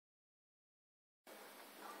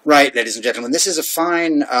Right, ladies and gentlemen, this is a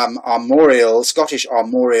fine Scottish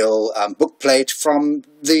armorial bookplate from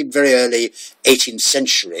the very early 18th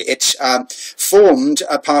century. It formed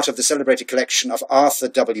a part of the celebrated collection of Arthur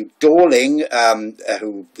W. Dorling,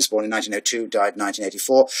 who was born in 1902, died in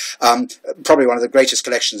 1984, probably one of the greatest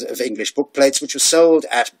collections of English bookplates, which was sold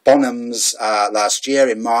at Bonham's last year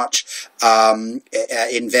in March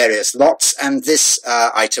in various lots, and this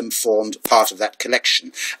item formed part of that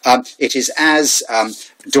collection. It is as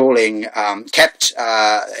Dorling kept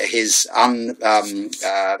his unalbumed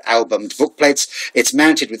bookplates. It's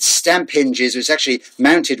mounted with stamp hinges. It's actually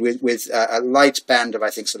mounted with a light band of,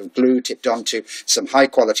 I think, sort of glue tipped onto some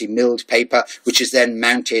high-quality milled paper, which is then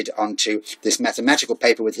mounted onto this mathematical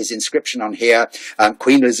paper with his inscription on here,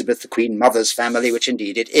 Queen Elizabeth, the Queen Mother's family, which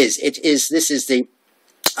indeed it is. This is the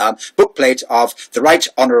bookplate of the Right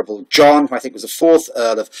Honourable John, who I think was the 4th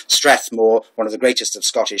Earl of Strathmore, one of the greatest of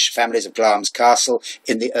Scottish families of Glamis Castle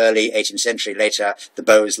in the early 18th century. Later, the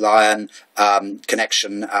Bowes Lion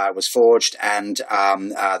connection was forged, and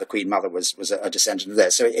the Queen Mother was a descendant of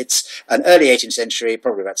theirs. So it's an early 18th century,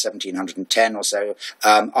 probably about 1710 or so,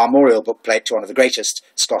 armorial bookplate to one of the greatest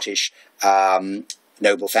Scottish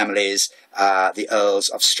noble families, the Earls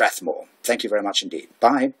of Strathmore. Thank you very much indeed.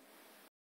 Bye.